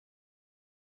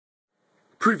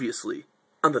Previously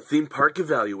on the Theme Park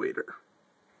Evaluator.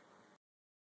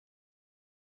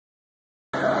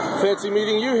 Fancy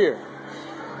meeting you here.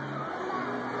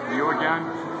 You again?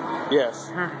 Yes.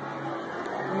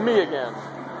 Me again.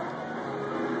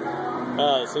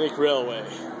 The Scenic Railway.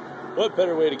 What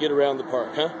better way to get around the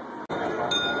park, huh? We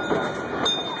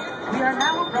are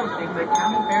now approaching the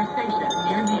County Fair Station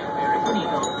near Neil Ferris and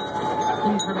Eagle.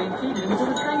 Please remain seated until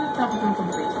the train has come to a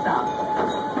complete stop.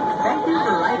 Thank you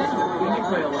for riding the Scenic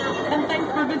Railroad, and thanks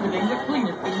for visiting the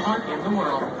cleanest theme park in the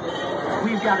world.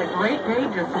 We've got a great day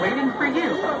just waiting for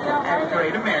you at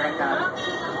Great America.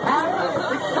 Have a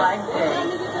Six Flags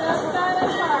Day.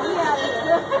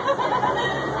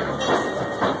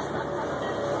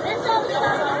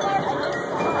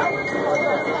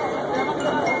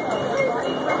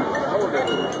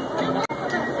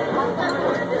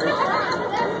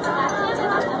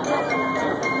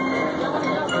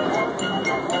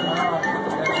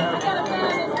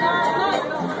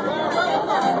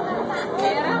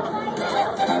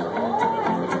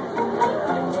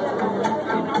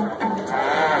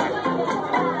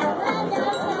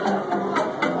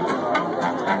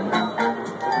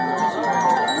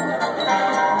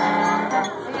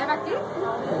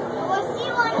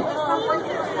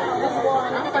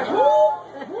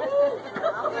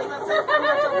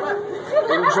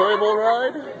 Enjoyable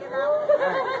ride?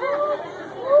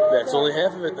 That's only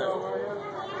half of it, though.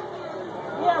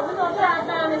 Yeah, we're gonna drive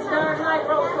down this dark night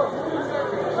roller coaster.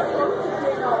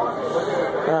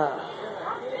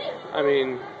 I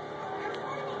mean,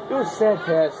 it was sad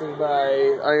passing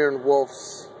by Iron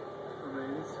Wolf's.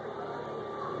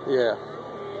 Yeah.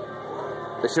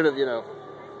 They should have,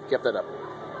 kept that up.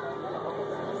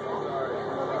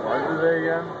 Why did they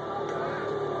again?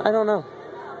 I don't know.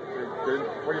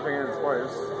 What do you think it was?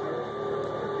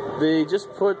 They just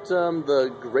put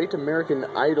the Great American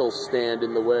Idol stand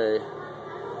in the way.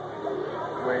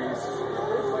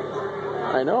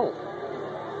 I know.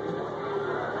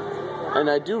 And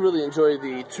I do really enjoy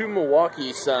the To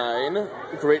Milwaukee sign,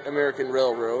 Great American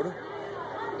Railroad,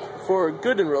 for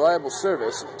good and reliable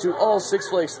service to all Six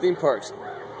Flags theme parks,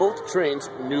 both trains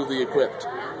newly equipped.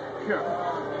 Yeah.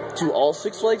 To all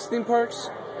Six Flags theme parks?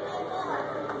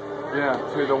 Yeah,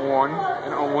 to the one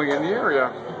and only in the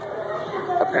area.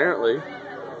 Apparently.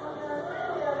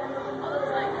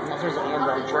 There's an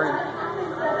underground train.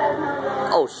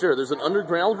 Oh, sure, there's an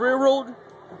underground railroad?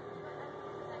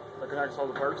 That connects all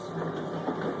the parks.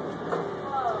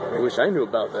 I wish I knew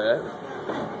about that.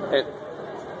 Hey,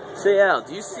 say, Al,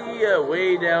 do you see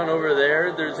way down over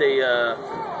there, there's a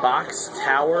box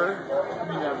tower? You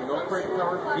mean that milk crate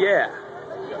tower? Yeah.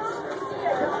 Yes.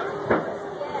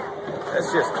 That's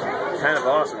just kind of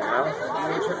awesome, you know?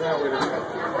 Check it out later.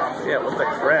 Yeah, what the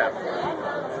crap? I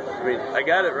mean, I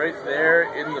got it right there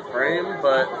in the frame,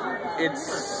 but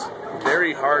it's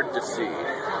very hard to see.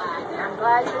 I'm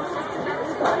glad you're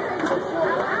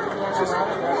Just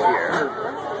here.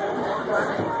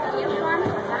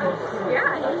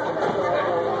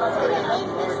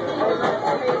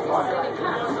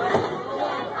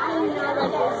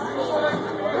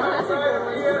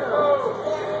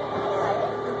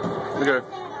 Okay,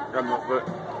 got my foot.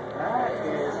 That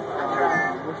is,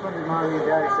 which one did Mommy and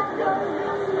Daddy stick together?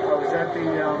 Oh, is that the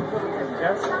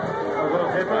Jets? A little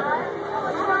Dipper?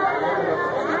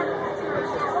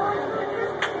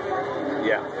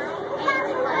 Yeah.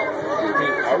 I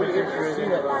mean, are we able to see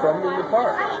that from in the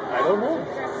park? I don't know.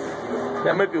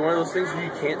 That might be one of those things where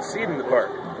you can't see it in the park.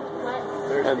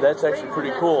 And that's actually pretty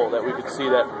cool that we could see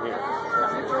that from here.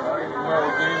 Well,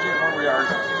 we are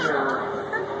here.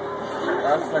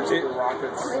 That's next to the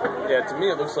rockets. Yeah, to me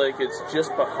it looks like it's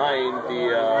just behind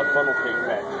the funnel cake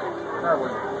factory.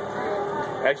 Probably.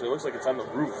 Actually, it looks like it's on the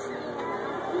roof.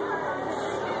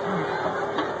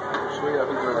 Actually, I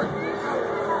think they're right.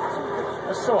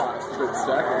 That's so honest. It's a bit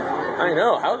stacking. I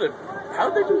know. How'd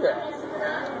they do that?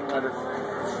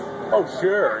 Oh,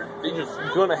 sure. They're just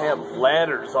gonna have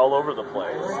ladders all over the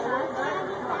place.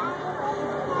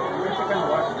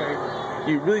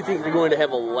 You really think they're going to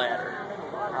have a ladder?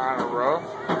 On a roof?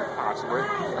 Possibly.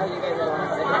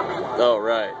 Oh,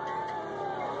 right.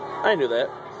 I knew that.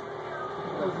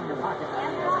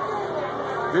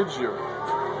 Did you?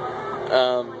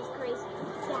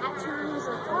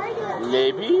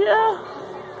 Maybe, yeah.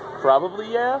 Probably,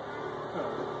 yeah.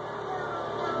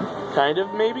 Kind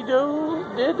of, maybe,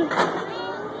 did.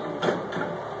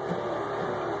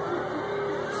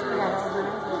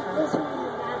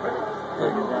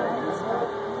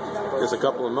 Just a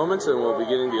couple of moments and we'll be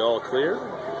getting the all clear.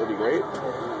 It'll be great.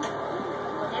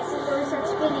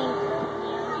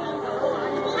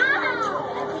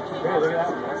 Hey, look at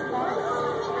that.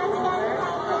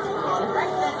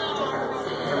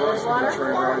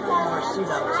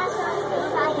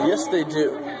 Yes, they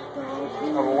do.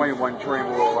 I've only one train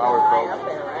will allow it, though.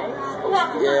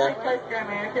 Yeah.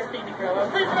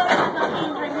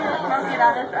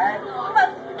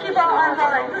 Keep all arms on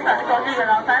like this at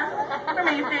all times.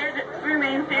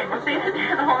 Remain seated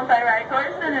the whole entire ride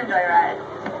course and enjoy ride.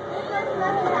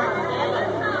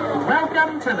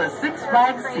 Welcome to the Six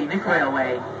Flags Scenic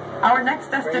Railway. Our next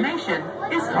destination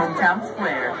is Hometown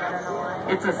Square.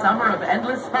 It's a summer of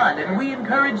endless fun, and we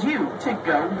encourage you to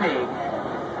go big.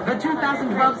 The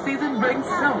 2012 season brings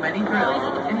so many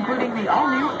thrills, including the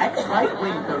all-new X-Flight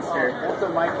Wing Coaster.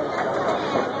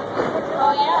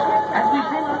 As we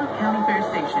pull out of County Fair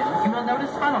Station, you will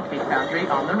notice Funnel Cake Foundry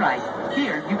on the right.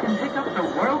 Here, you can pick up the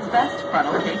world's best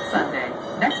funnel cake sundae.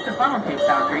 Next to Funnel Cake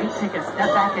Foundry, take a step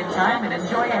back in time and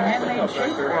enjoy a handmade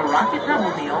shake or rocket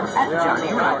double meal at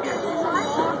Johnny Rockets.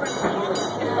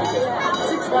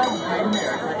 Six Flags Great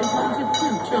America is home to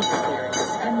 2 children's areas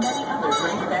and many other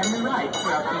great family rides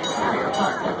throughout the entire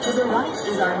park. To the right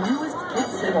is our newest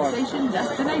kids sensation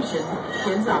destination,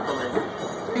 Kidsopolis.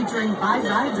 Featuring 5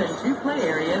 rides and 2 play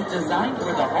areas designed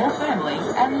for the whole family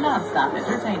and non-stop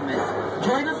entertainment.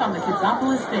 Join us on the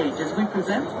Kidsopolis stage as we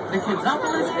present the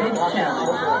Kidsopolis Kids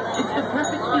Challenge. It's the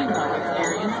perfect theme park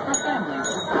experience for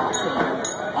families with small children.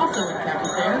 Also in County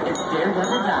Fair is Dare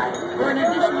Devil Die. For an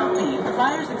additional fee,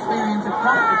 flyers experience a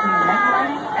cross between hang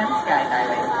gliding and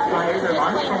skydiving. Flyers are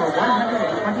launched from a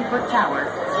 120-foot tower,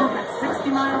 swoop at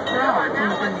 60 miles per hour to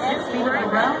within 6 feet of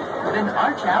the ground, then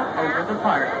arch out over the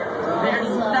park. There's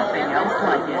nothing else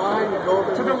like it.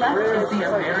 To the left is the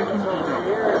American Eagle.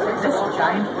 This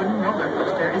giant wooden roller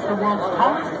coaster is the world's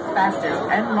tallest, fastest,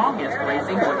 and longest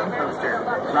racing wooden coaster.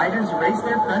 Riders race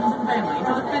their friends and family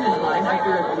to the finish line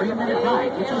after a 3-minute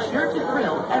ride, which is sure to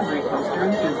thrill every coaster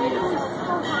enthusiast.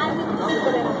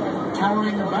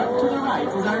 Towering above to the right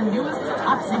is our newest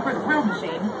top-secret thrill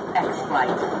machine,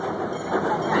 X-Flight.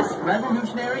 This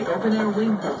revolutionary open-air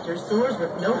wing coaster soars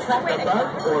with no track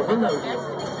above or below you.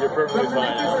 You're perfectly From the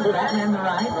fine. makers of Batman the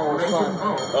Ride, Raging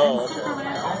Bull, and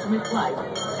Superman Ultimate Flight,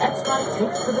 X-Flight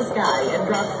takes to the sky and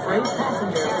drops brave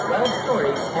passengers 12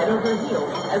 stories head over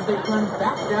heels as they plunge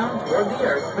back down toward the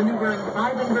earth, maneuvering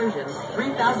 5 inversions,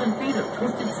 3,000 feet of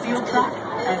twisted steel track,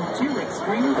 and 2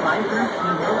 extreme fiber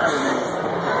keyhole elements.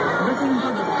 Looking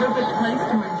for the perfect place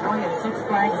to enjoy a Six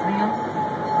Flags meal?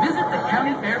 Visit the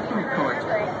County Fair Food Court.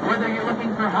 Whether you're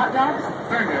looking for hot dogs,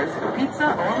 burgers,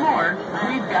 pizza, or more,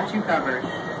 we've got you covered.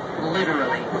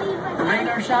 Literally. Rain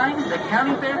or shine, the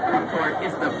County Fair Food Court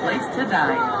is the place to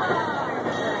dine.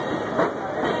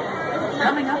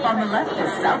 Coming up on the left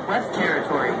is Southwest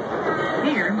Territory.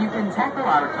 Here, you can tackle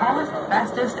our tallest,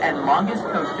 fastest, and longest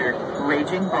coaster,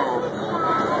 Raging Bull.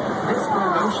 This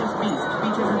ferocious beast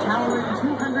features a towering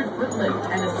 200-foot lift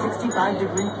and a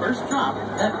 65-degree first drop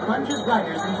that plunges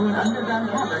riders into an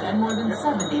underground cavern at more than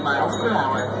 70 miles per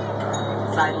hour.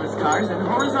 Sideless cars and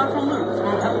horizontal loops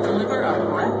will help deliver a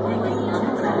breathtaking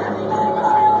 2.5 ride.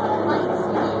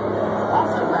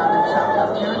 Also found in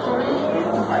Southwest Territory is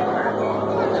the Viper.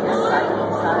 This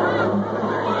cycling-style wooden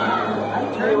cooler is tight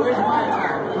turns and high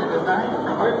time in a design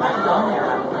from a bygone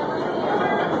era.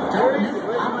 Don't miss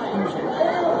Pop Fusion.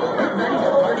 Get ready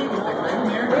to party with the Great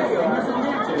American singers and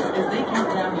dancers as they count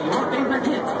down your favorite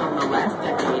hits from the last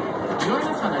decade. Join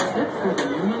us on a trip through the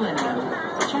new millennium.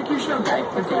 Check your show guide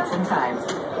for dates and times.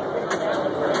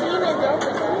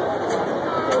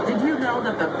 Did you know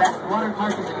that the best water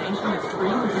park in the nation is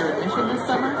free with your admission this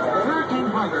summer? Hurricane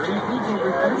Harbor includes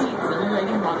over 30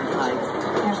 exhilarating water slides.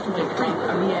 Castaway Creek,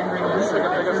 a meandering river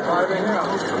that features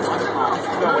waterfalls.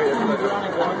 Hurricane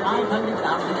Veronica,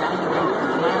 500,000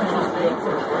 valuations, large lakes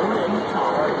are 4 feet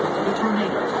tall. The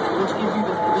Tornado, which gives you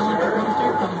the thrill of a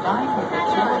coaster combined with the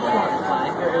chill of a water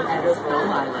slide, and Skull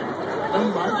Island, the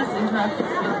largest interactive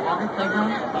kids water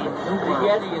playground in the world.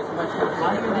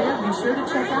 While you're there, be sure to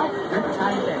check out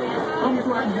Riptide Bay, home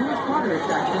to our newest water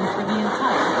attractions for the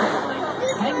entire family.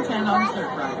 Hang 10 on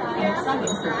Surf Ride, an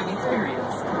exciting surfing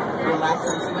experience. Relax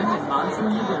and swim in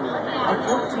Monsoon Lagoon, a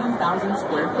 14,000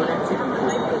 square foot activity pool.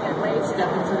 Step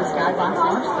into the Skybox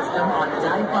launch system on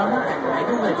Dive Bomber and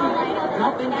Mega Wedgie,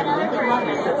 dropping in liquid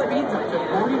waters at speeds up to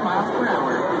 40 miles per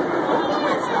hour.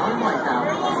 Twist on Wipeout,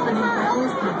 spinning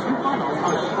paddles through 2 funnels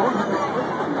on a 400-foot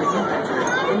cruising adventure.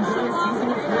 Enjoy a season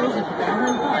of thrills and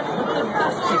family fun with the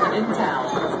best ticket in town.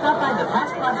 Stop by the Pass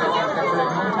Processing Center in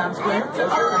Hometown Square to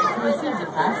upgrade to a Season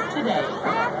Pass today.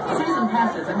 Season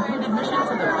Passes include admission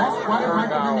to the best water park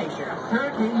in the nation,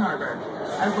 Hurricane Harbor,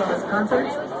 as well as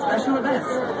concerts, special events,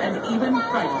 and even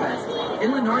Fright Fest,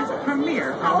 Illinois'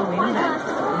 premier Halloween event.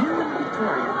 New in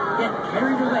Victoria, get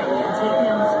carried away and take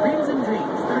in Screams and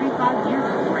Dreams 35 years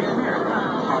of Great America.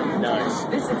 Nice.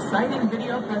 This exciting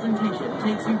video presentation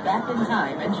takes you back in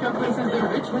time and showcases the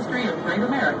rich history of Great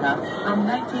America from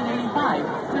 1985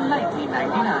 to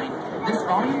 1999. This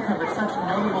volume covers such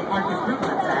notable park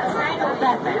improvements as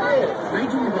Batman,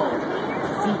 Raging Bull,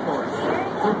 Seaforth,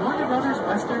 the Warner Brothers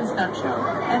Western Stunt Show,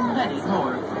 and many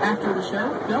more. After the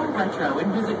show, go retro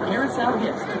and visit Carousel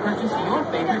Gifts to purchase your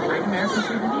favorite Great American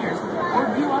souvenirs or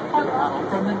view a park model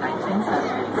from the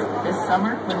 1970s. This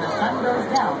summer, when the sun goes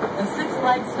down, the 6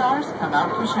 bright stars come out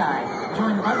to shine.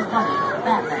 Join Bugs Bunny,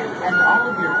 Batman, and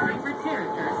all of your favorite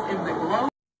characters in the glow.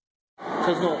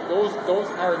 Because no, those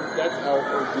are, that's elk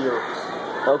or deer.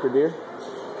 Elk or deer?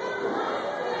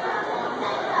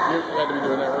 You had to be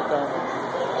doing that right now.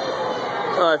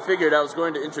 I figured I was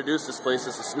going to introduce this place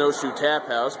as a snowshoe tap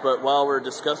house, but while we're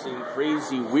discussing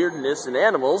crazy weirdness in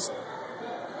animals,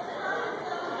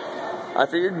 I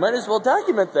figured might as well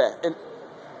document that. And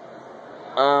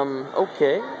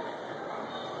okay.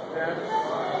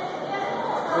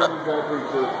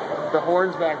 The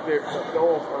horns back there.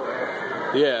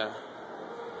 Yeah.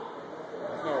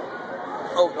 No.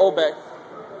 Oh, back.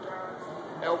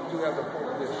 Elk do have the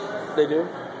horns. They do?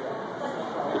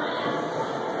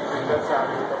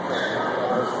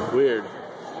 Weird.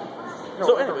 No,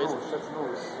 So anyways, that's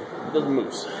moose. It doesn't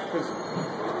moose.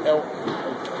 Elk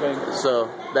thing. So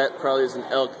that probably is an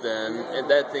elk then, and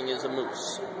that thing is a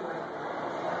moose.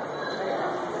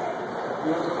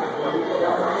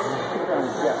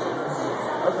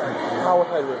 How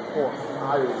had it horn?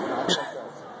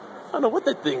 I don't know what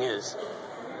that thing is.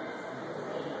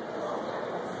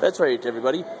 That's right,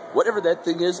 everybody. Whatever that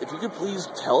thing is, if you could please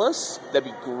tell us, that'd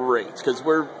be great. Because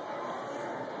we're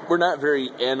not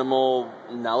very animal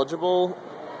knowledgeable,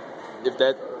 if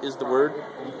that is the word.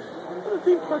 What a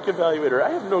Theme Park Evaluator.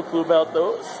 I have no clue about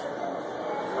those.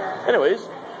 Anyways,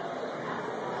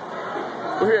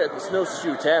 we're here at the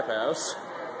Snowshoe Tap House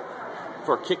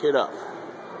for Kick It Up.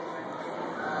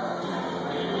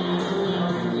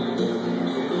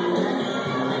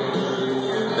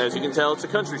 As you can tell, it's a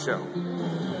country show.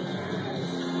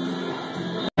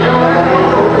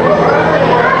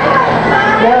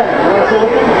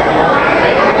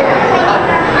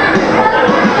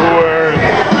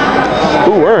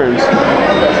 Who earns?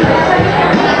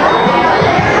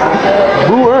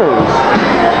 Who earns?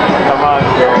 Come on,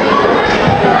 Joe.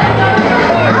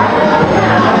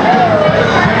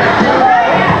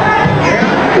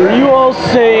 Are you all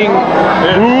saying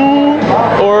who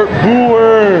or who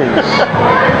earns?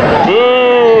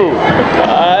 Boo!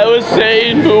 I was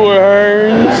saying who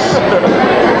earns.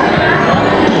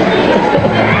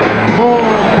 Who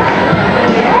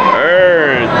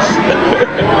earns?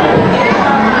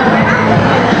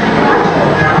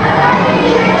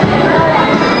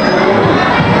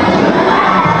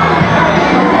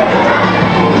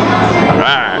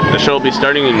 Alright, the show will be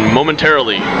starting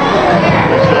momentarily.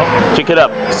 Kick it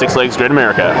up, Six Flags Great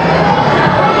America.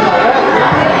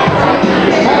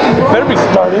 Better be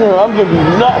starting or I'm going to be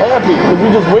not happy because we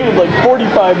just waited like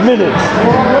 45 minutes.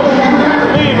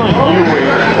 You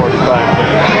waited 45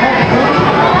 minutes.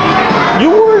 You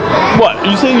weren't? What? Are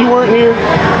you saying you weren't here?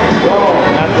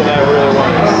 Not that I really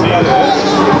want to see this.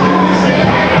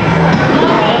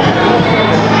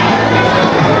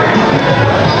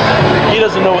 He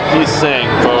doesn't know what he's saying,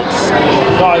 folks.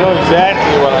 No, I know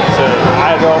exactly what I'm saying.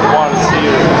 I don't want to see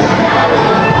this.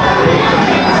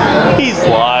 He's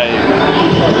lying.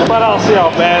 But I'll see how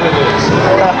bad it is.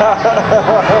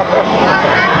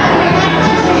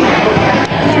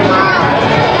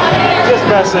 Just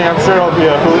messing, I'm sure it'll be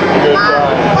a hoot and good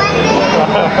time.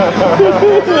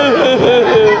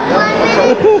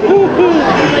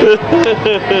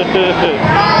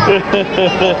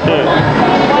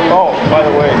 Oh, by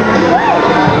the way,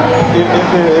 if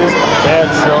it is a bad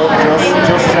show,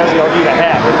 just says you'll need a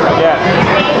hat again.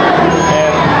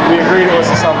 And we agreed it was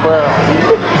a sombrero.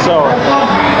 So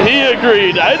He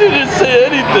agreed. I didn't say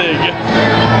anything.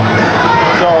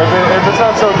 So if it's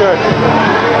not so good,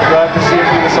 you'll have to see if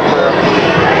you need a sombrero.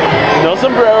 No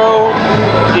sombrero.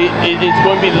 It's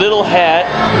going to be little hat,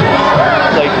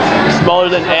 like smaller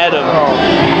than Adam. Oh.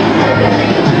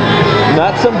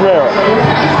 Not sombrero.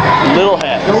 Little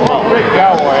hat. Small. Big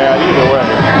cowboy hat either way.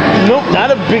 Nope, not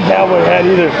a big cowboy hat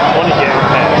either. 20-gallon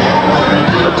hat.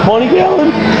 A 20-gallon?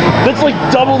 That's like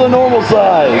double the normal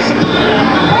size.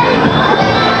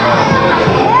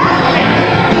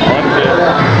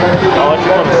 I'll let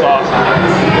you put a sauce on it.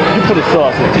 You put a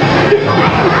sauce in it.